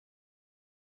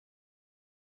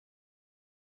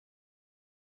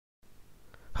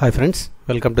Hi friends,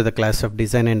 welcome to the class of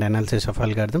design and analysis of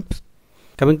algorithms.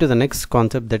 Coming to the next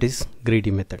concept, that is greedy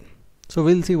method. So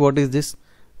we'll see what is this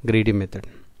greedy method.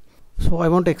 So I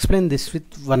want to explain this with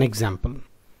one example.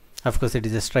 Of course it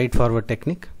is a straightforward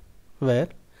technique where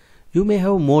you may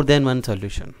have more than one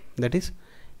solution. That is,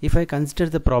 if I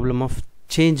consider the problem of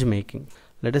change making,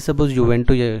 let us suppose you went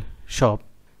to a shop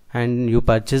and you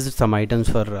purchased some items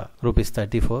for rupees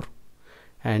 34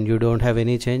 and you don't have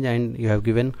any change and you have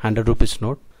given 100 rupees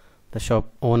note. The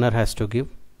shop owner has to give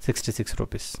 66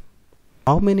 rupees.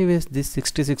 How many ways this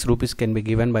 66 rupees can be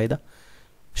given by the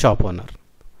shop owner?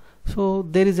 So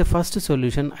there is a first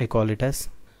solution, I call it as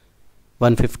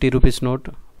 150 rupees note,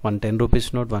 110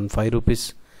 rupees note, 15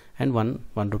 rupees and 1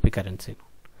 rupee currency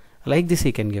note. Like this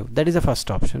he can give. That is the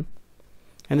first option.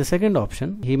 And the second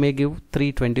option, he may give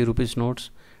 3 20 rupees notes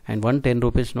and 1 10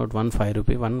 rupees note, 1 5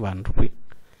 rupee, 1 rupee.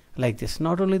 Like this.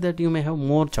 Not only that, you may have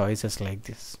more choices like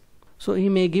this. So he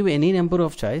may give any number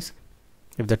of choice.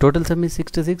 If the total sum is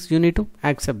 66, you need to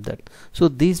accept that. So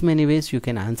these many ways you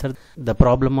can answer the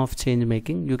problem of change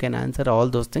making. You can answer all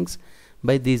those things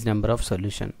by these number of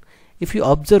solution. If you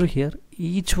observe here,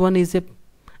 each one is a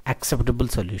acceptable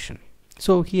solution.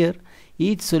 So here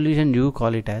each solution you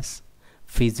call it as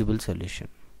feasible solution.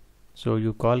 So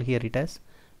you call here it as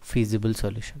feasible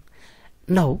solution.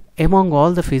 Now among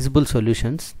all the feasible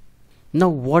solutions, now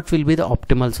what will be the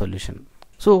optimal solution?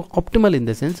 So optimal in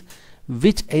the sense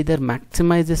which either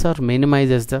maximizes or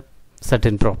minimizes the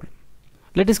certain problem.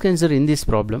 Let us consider in this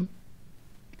problem,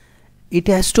 it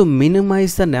has to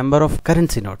minimize the number of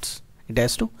currency notes. It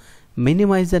has to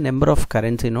minimize the number of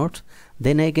currency notes.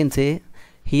 Then I can say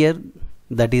here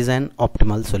that is an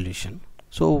optimal solution.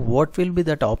 So what will be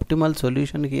that optimal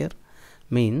solution here?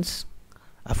 Means,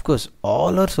 of course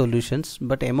all are solutions,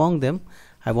 but among them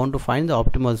I want to find the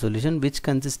optimal solution which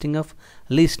consisting of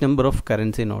least number of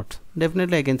currency notes.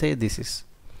 Definitely I can say this is.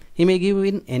 He may give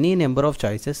in any number of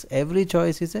choices. Every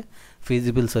choice is a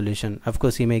feasible solution. Of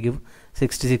course he may give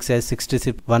 66 as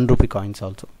 66 1 rupee coins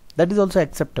also. That is also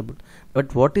acceptable.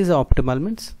 But what is optimal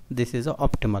means? This is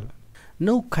optimal.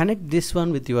 Now connect this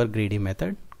one with your greedy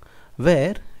method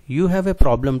where you have a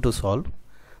problem to solve.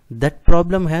 That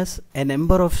problem has a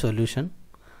number of solutions.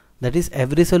 That is,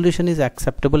 every solution is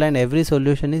acceptable and every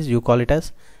solution is, you call it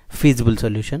as feasible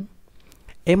solution.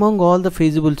 Among all the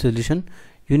feasible solution,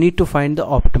 you need to find the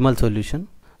optimal solution.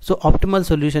 So optimal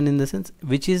solution in the sense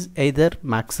which is either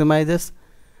maximizes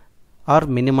or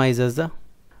minimizes the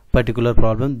particular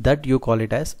problem, that you call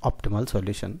it as optimal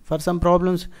solution. For some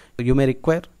problems you may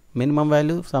require minimum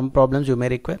value, some problems you may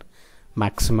require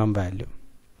maximum value.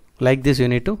 Like this you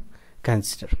need to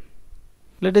consider.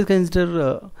 Let us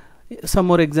consider some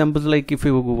more examples, like if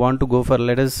you want to go for,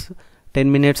 let us 10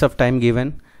 minutes of time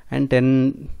given and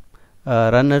 10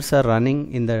 runners are running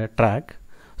in the track.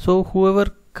 So whoever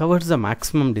covers the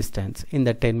maximum distance in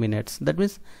the 10 minutes, that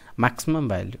means maximum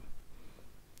value.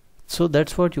 So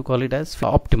that's what you call it as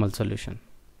optimal solution.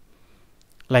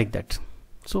 Like that.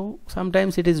 So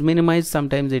sometimes it is minimized,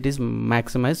 sometimes it is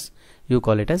maximized. You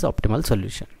call it as optimal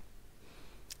solution.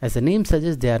 As the name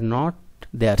suggests,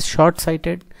 they are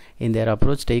short-sighted in their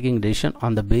approach, taking decision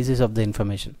on the basis of the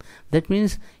information. That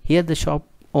means here the shop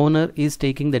owner is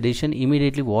taking the decision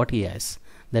immediately what he has.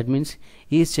 That means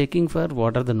he is checking for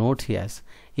what are the notes he has.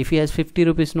 If he has 50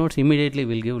 rupees notes, immediately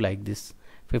will give like this.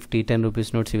 50, 10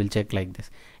 rupees notes he will check like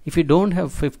this. If you don't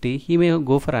have 50, he may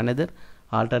go for another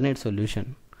alternate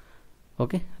solution.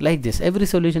 Okay, like this. Every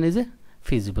solution is a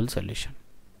feasible solution.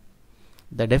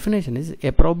 The definition is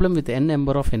a problem with n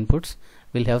number of inputs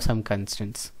will have some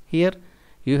constraints. Here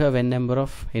you have n number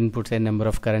of inputs, n number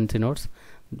of currency notes.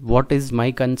 What is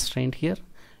my constraint here?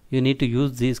 You need to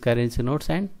use these currency notes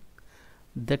and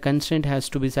the constraint has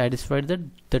to be satisfied that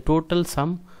the total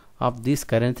sum of this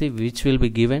currency which will be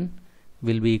given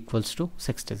will be equals to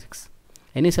 66.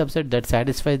 Any subset that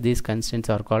satisfies these constraints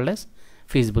are called as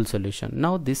feasible solution.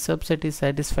 Now this subset is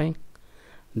satisfying,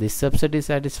 this subset is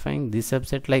satisfying, this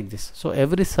subset, like this. So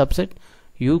every subset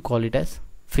you call it as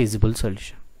feasible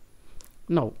solution.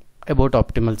 Now about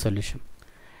optimal solution.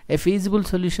 A feasible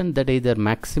solution that either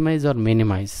maximize or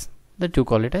minimize, that you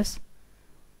call it as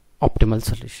optimal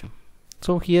solution.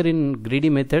 So here in greedy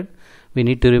method we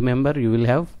need to remember you will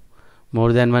have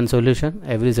more than one solution.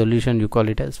 Every solution you call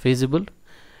it as feasible.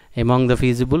 Among the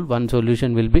feasible, one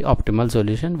solution will be optimal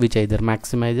solution which either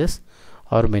maximizes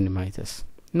or minimizes.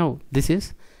 Now this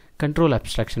is control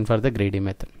abstraction for the greedy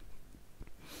method.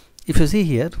 If you see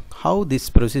here how this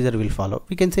procedure will follow,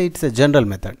 we can say it's a general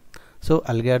method. So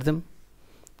algorithm,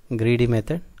 greedy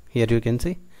method, here you can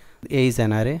see A is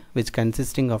an array which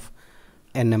consisting of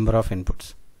n number of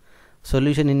inputs.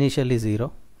 Solution initially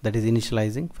 0, that is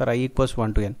initializing. For I equals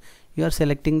 1 to n, you are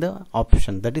selecting the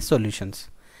option, that is solutions.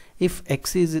 If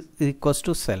x is equals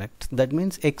to select, that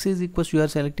means x is equals, you are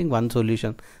selecting one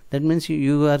solution, that means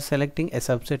you are selecting a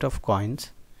subset of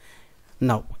coins.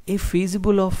 Now if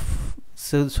feasible of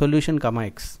solution comma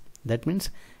x, that means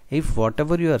if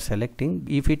whatever you are selecting,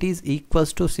 if it is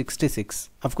equals to 66,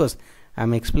 of course I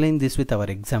am explaining this with our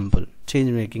example,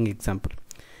 change making example.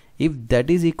 If that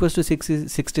is equals to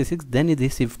 66, then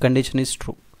this if condition is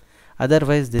true,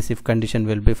 otherwise this if condition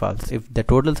will be false. If the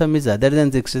total sum is other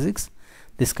than 66,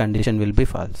 this condition will be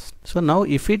false. So now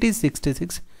if it is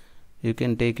 66, you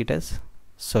can take it as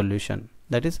solution,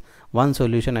 that is one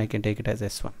solution, I can take it as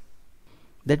S1.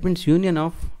 That means union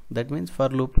of, that means for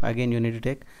loop, again you need to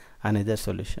take another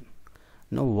solution.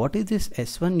 Now what is this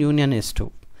S1 union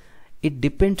S2? It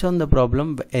depends on the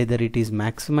problem, either it is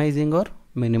maximizing or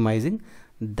minimizing,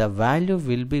 the value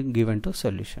will be given to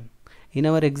solution. In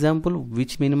our example,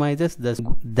 which minimizes,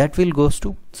 that will goes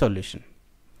to solution.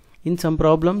 In some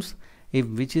problems, if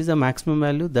which is the maximum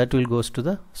value, that will goes to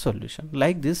the solution.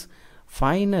 Like this,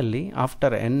 finally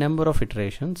after n number of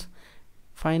iterations,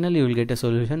 finally you will get a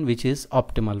solution which is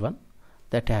optimal one,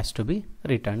 that has to be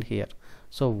returned here.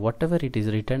 So whatever it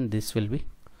is returned, this will be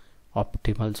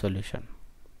optimal solution.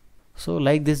 So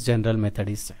like this general method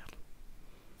is there.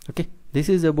 Okay, this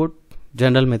is about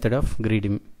general method of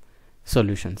greedy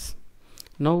solutions.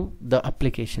 Now the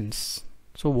applications.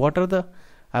 So what are the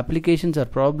applications or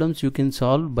problems you can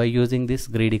solve by using this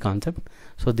greedy concept?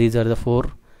 So these are the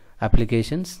 4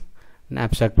 applications: an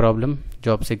abstract problem,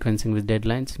 job sequencing with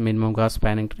deadlines, minimum cost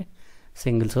spanning tree,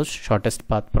 single source shortest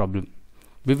path problem.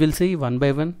 We will see one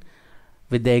by one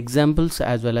with the examples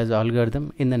as well as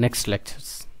algorithm in the next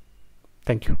lectures.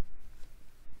 Thank you.